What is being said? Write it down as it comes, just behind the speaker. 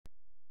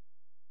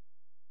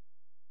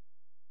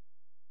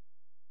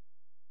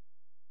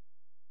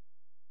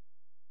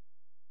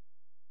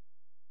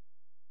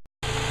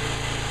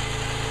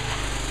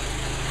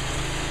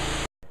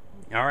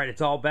Alright,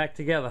 it's all back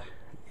together.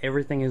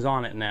 Everything is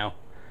on it now.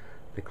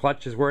 The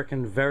clutch is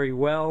working very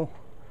well.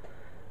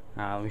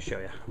 Let me show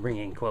you. Bring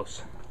it in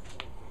close.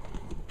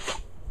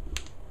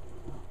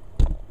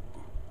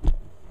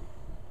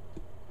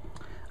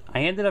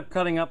 I ended up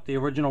cutting up the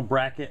original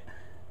bracket,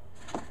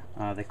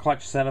 the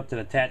clutch setup that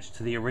attached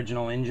to the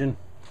original engine,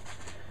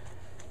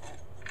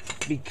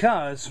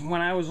 because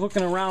when I was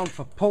looking around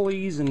for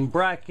pulleys and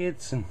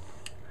brackets, and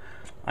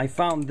I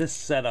found this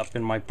setup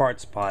in my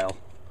parts pile,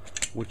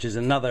 which is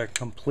another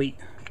complete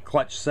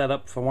clutch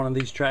setup for one of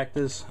these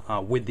tractors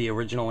with the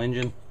original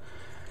engine.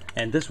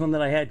 And this one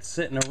that I had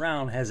sitting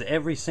around has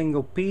every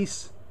single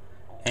piece,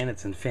 and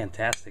it's in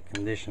fantastic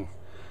condition.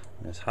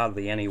 There's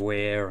hardly any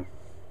wear.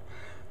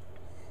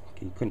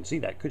 You couldn't see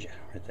that, could you?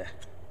 Right there.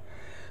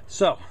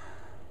 So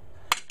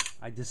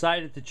I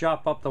decided to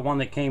chop up the one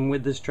that came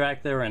with this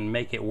tractor and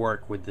make it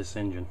work with this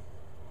engine.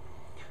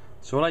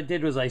 So what I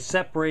did was I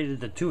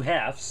separated the two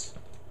halves.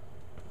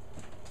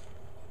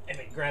 Let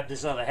me grab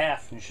this other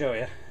half and show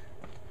you.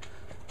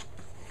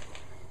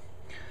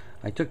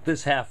 I took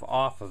this half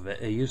off of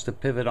it. It used to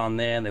pivot on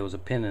there, and there was a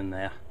pin in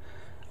there.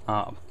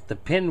 The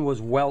pin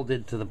was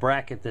welded to the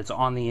bracket that's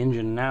on the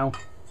engine now.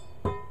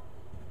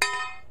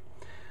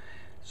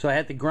 So I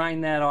had to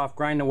grind that off,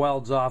 grind the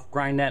welds off,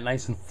 grind that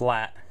nice and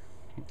flat.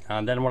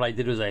 Then what I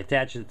did was I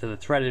attached it to the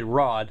threaded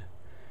rod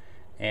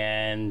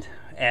and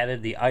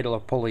added the idler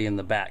pulley in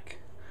the back.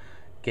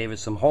 Gave it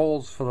some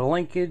holes for the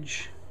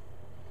linkage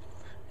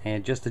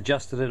and just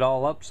adjusted it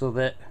all up so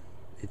that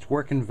it's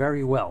working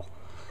very well.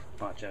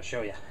 Watch, I'll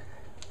show you.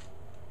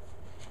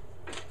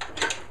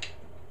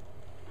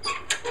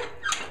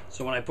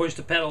 So when I push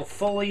the pedal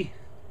fully,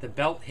 the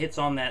belt hits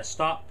on that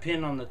stop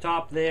pin on the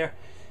top there,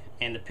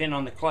 and the pin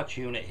on the clutch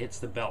unit hits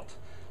the belt.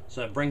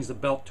 So it brings the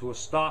belt to a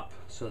stop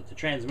so that the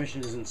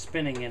transmission isn't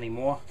spinning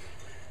anymore,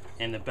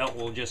 and the belt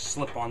will just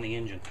slip on the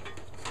engine.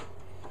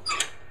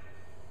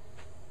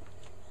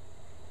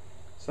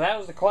 So that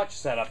was the clutch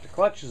setup. The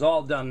clutch is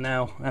all done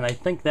now, and I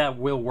think that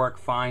will work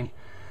fine.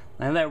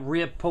 Now that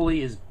rear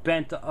pulley is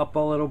bent up a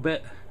little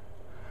bit.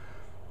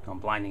 I'm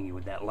blinding you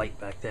with that light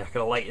back there. I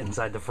got a light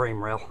inside the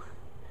frame rail.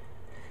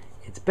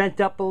 It's bent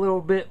up a little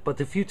bit, but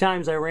the few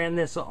times I ran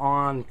this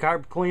on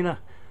carb cleaner,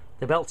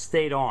 the belt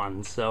stayed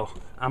on, so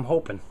I'm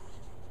hoping.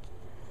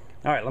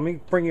 Alright, let me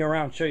bring you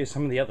around and show you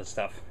some of the other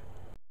stuff.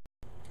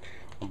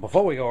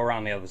 Before we go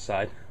around the other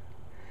side,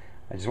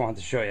 I just wanted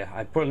to show you.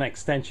 I put an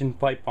extension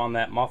pipe on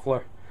that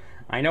muffler.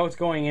 I know it's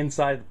going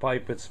inside the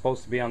pipe, it's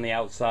supposed to be on the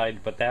outside,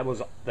 but that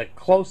was the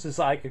closest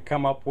I could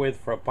come up with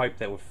for a pipe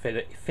that would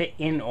fit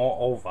in or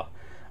over.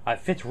 It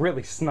fits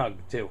really snug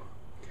too.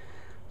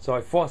 So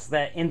I forced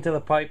that into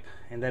the pipe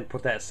and then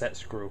put that set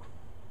screw.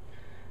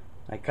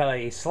 I cut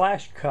a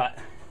slash cut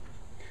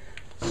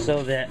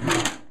so that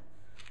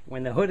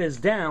when the hood is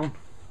down,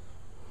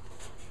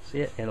 see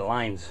it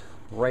lines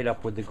right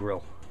up with the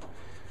grill,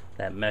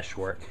 that mesh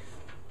work.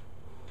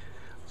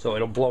 So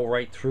it'll blow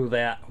right through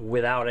that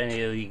without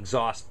any of the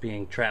exhaust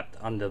being trapped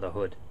under the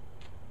hood.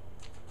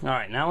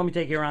 Alright, now let me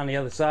take you around the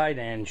other side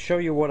and show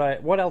you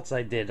what else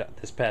I did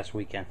this past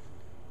weekend.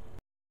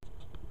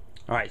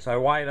 Alright, so I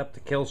wired up the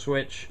kill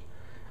switch.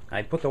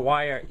 I put the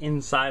wire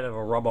inside of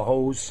a rubber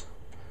hose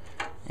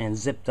and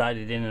zip tied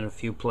it in a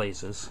few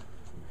places.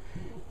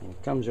 And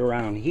it comes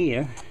around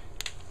here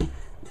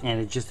and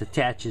it just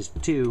attaches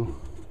to,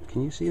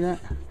 can you see that?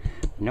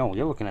 No,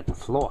 you're looking at the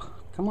floor.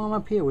 Come on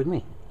up here with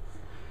me.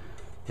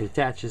 It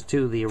attaches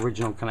to the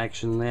original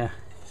connection there.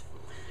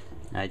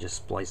 I just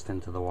spliced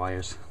into the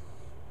wires.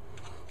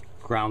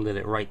 Grounded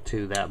it right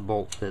to that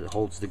bolt that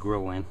holds the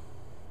grill in.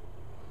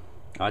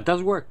 It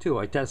does work too.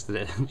 I tested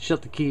it.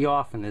 Shut the key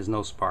off and there's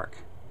no spark.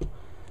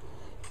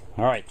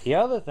 Alright, the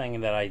other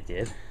thing that I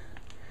did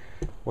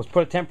was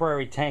put a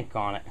temporary tank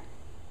on it.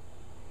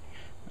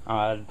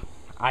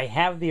 I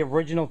have the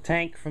original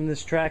tank from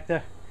this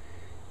tractor.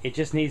 It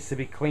just needs to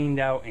be cleaned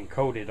out and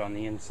coated on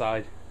the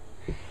inside.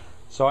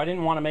 So I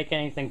didn't want to make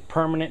anything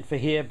permanent for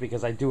here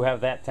because I do have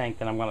that tank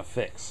that I'm going to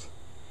fix.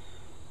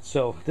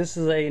 So this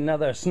is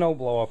another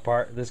snowblower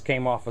part. This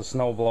came off a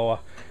snowblower,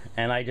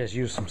 and I just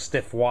used some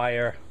stiff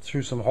wire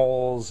through some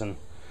holes and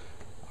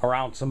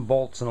around some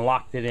bolts and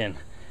locked it in.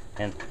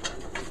 And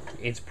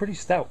it's pretty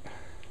stout.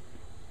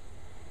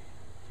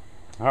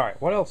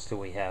 Alright, what else do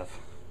we have?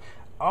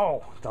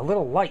 Oh, the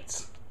little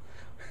lights.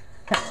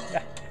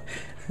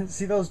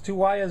 See those two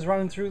wires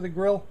running through the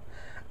grill?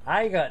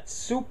 I got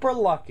super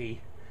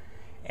lucky,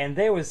 and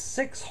there was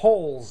 6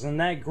 holes in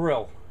that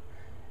grill,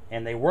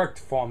 and they worked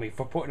for me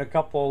for putting a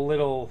couple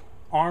little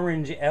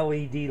orange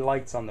LED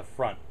lights on the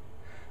front.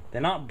 They're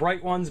not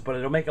bright ones, but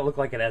it'll make it look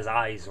like it has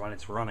eyes when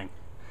it's running,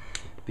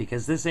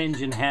 because this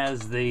engine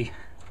has a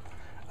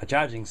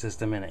charging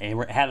system in it,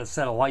 and it had a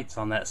set of lights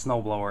on that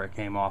snowblower it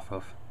came off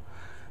of.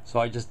 So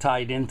I just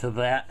tied into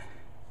that,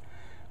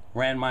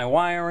 ran my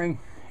wiring,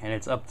 and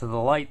it's up to the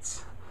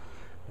lights.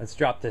 Let's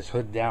drop this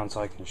hood down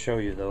so I can show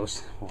you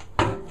those.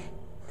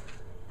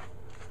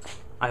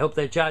 I hope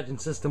that charging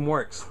system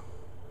works.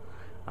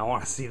 I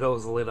want to see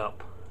those lit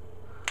up.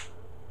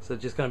 So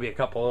just going to be a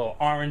couple little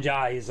orange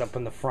eyes up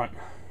in the front.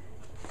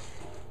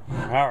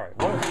 Alright,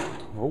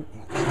 oh,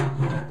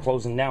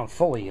 closing down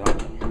fully on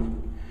me.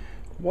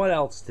 What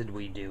else did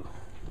we do?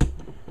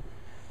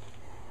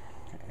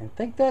 I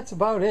think that's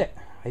about it.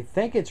 I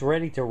think it's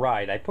ready to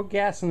ride. I put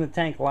gas in the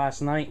tank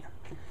last night,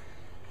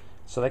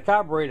 so the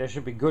carburetor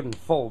should be good and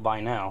full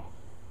by now.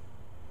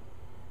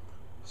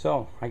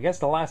 So I guess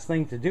the last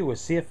thing to do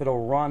is see if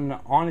it'll run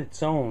on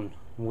its own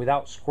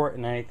without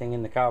squirting anything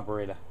in the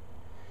carburetor.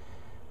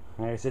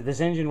 Like I said, this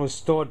engine was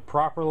stored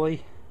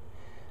properly.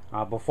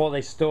 Before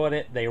they stored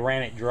it, they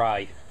ran it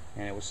dry,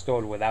 and it was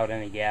stored without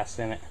any gas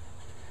in it.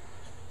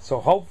 So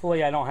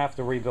hopefully I don't have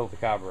to rebuild the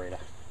carburetor.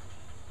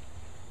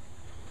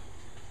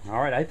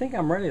 Alright, I think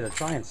I'm ready to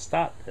try and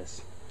start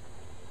this.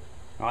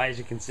 Well, as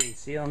you can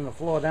see on the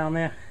floor down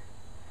there?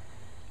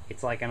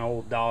 It's like an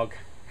old dog.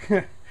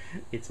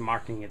 It's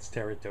marking its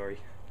territory.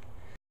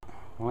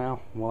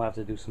 Well, we'll have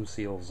to do some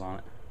seals on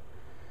it.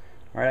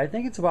 Alright, I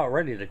think it's about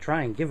ready to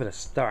try and give it a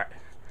start.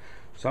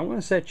 So I'm going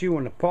to set you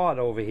in the pod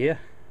over here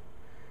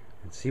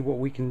and see what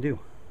we can do.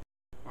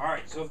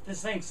 Alright, so if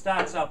this thing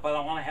starts up, I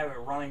don't want to have it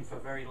running for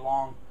very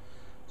long.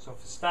 So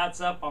if it starts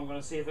up, I'm going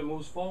to see if it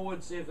moves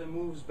forward, see if it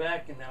moves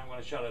back, and then I'm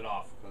going to shut it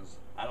off because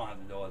I don't have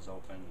the doors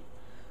open.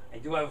 I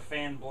do have a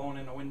fan blowing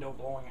in the window,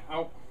 blowing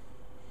out.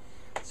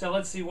 So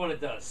let's see what it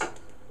does.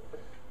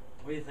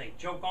 What do you think?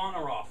 Choke on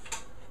or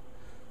off?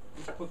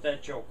 Let's put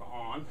that choke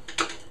on.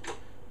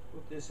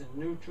 Put this in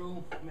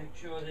neutral. Make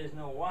sure there's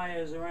no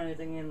wires or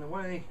anything in the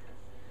way.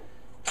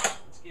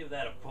 Let's give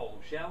that a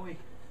pull, shall we?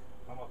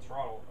 How about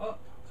throttle up?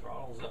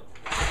 Throttle's up.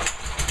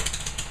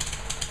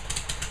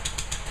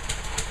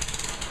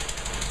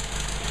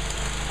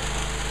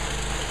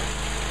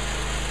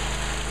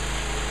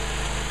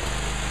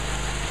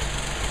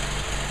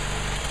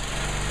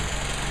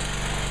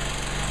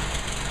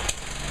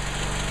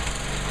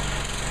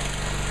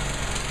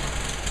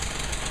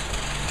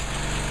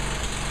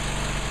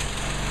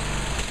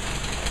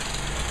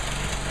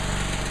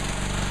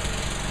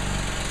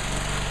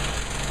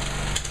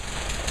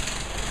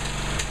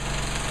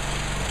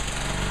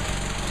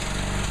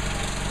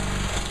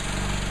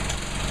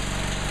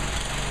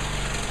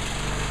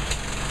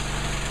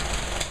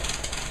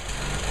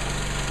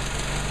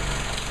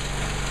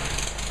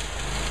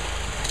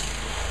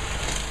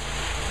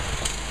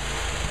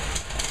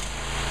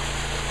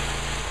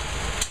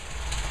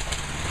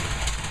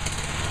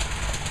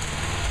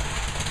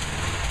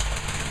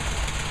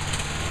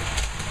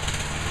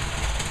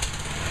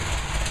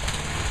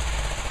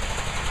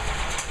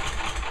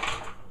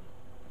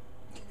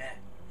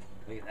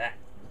 Look at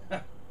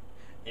that.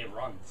 It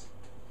runs.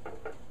 A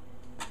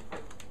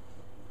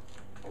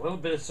little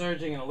bit of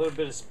surging and a little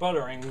bit of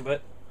sputtering,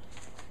 but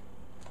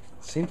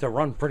it seemed to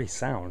run pretty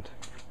sound.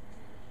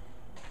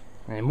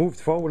 And it moved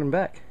forward and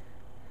back.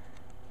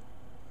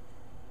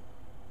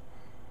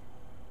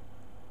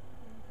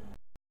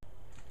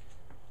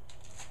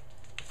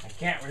 I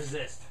can't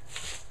resist.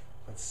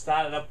 Let's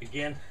start it up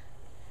again.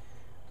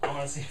 I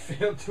want to see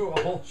if it'll do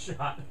a whole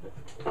shot.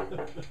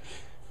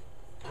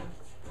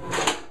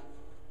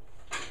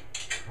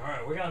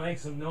 Alright, we're gonna make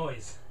some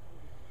noise.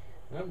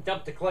 I'm gonna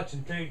dump the clutch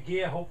in third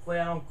gear. Hopefully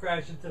I don't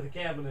crash into the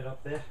cabinet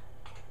up there.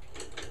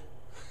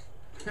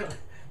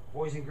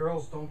 Boys and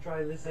girls, don't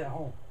try this at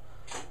home.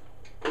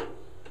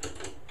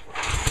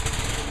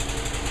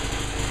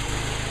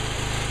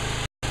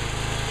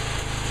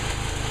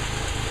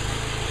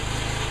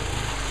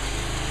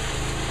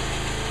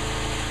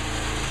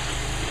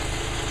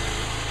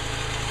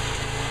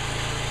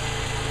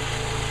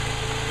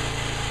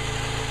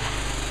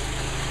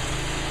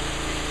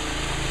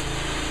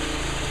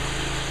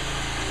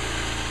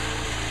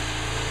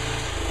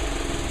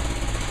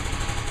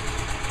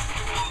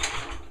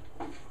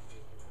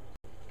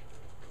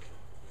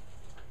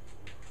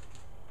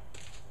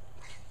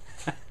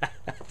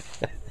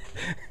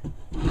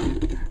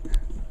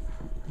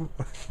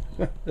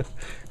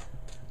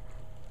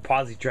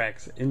 Posi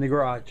tracks in the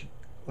garage.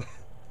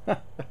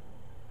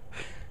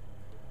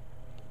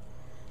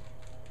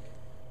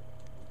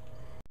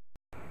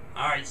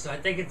 Alright, so I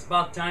think it's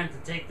about time to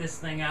take this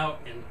thing out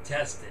and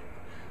test it.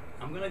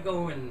 I'm gonna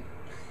go and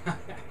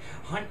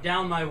hunt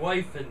down my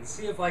wife and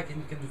see if I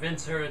can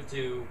convince her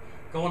to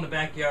go in the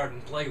backyard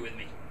and play with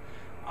me.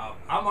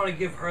 I'm gonna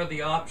give her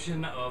the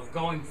option of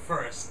going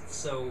first,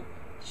 so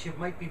she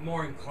might be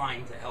more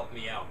inclined to help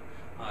me out.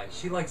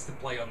 She likes to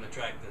play on the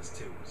tractors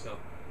too, so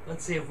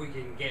let's see if we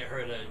can get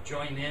her to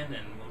join in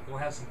and we'll go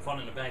have some fun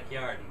in the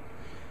backyard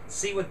and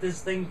see what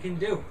this thing can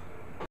do.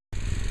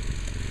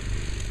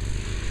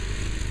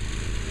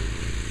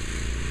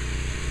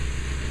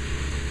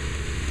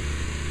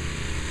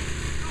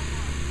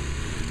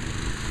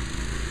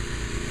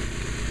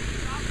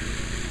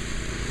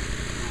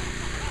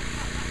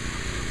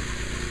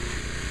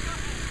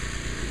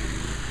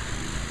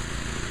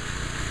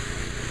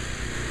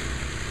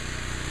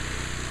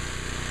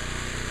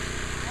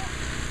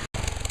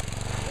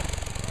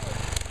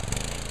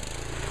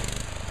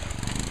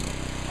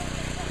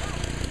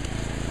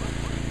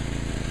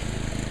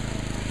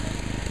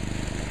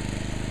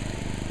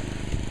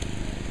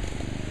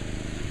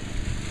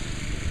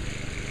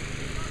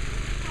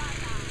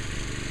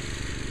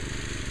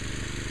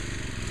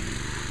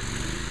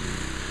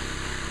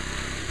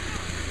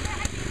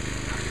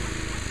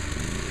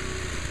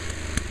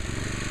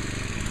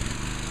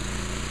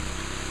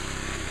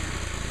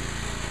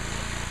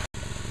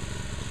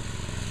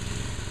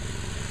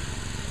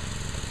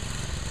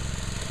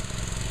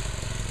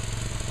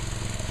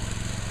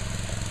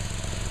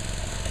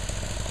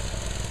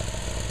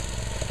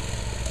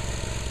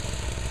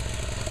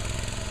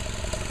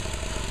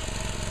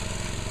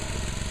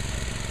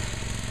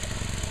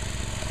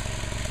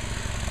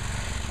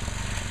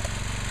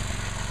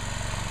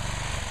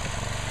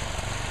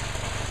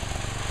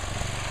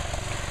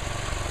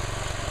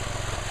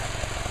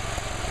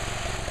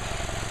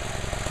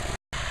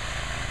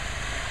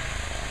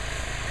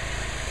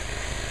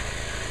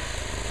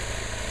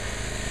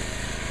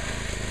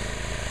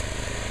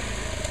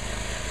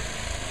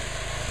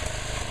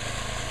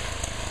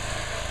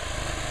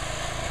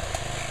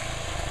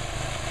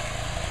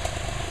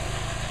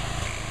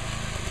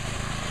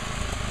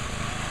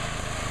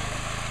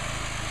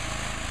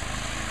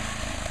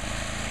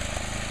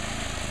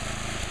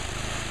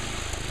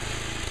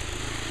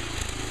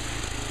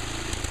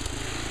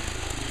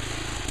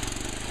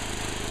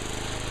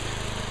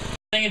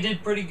 I think it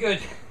did pretty good.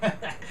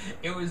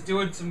 It was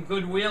doing some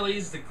good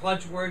wheelies. The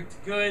clutch worked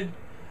good.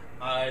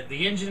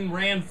 The engine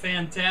ran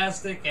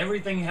fantastic.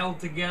 Everything held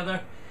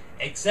together,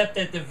 except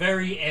at the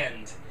very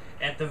end.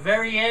 At the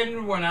very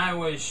end, when I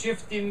was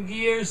shifting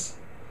gears,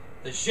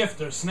 the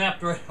shifter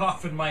snapped right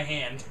off in my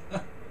hand.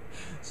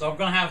 So I'm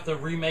gonna have to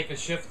remake a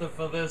shifter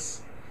for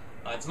this.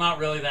 It's not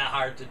really that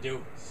hard to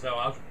do, so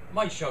I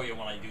might show you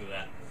when I do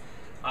that.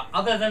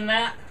 Other than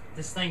that,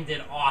 this thing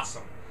did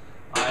awesome.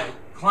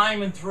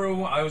 Climbing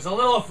through, I was a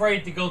little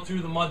afraid to go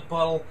through the mud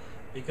puddle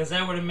because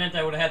that would have meant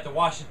I would have had to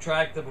wash the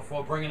tractor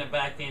before bringing it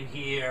back in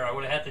here. I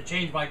would have had to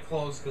change my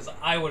clothes because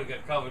I would have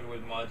got covered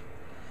with mud.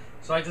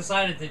 So I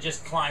decided to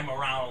just climb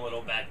around a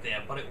little back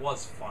there, but it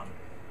was fun.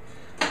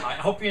 I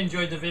hope you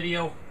enjoyed the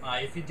video.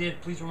 If you did,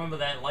 please remember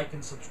that like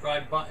and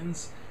subscribe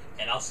buttons,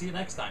 and I'll see you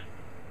next time.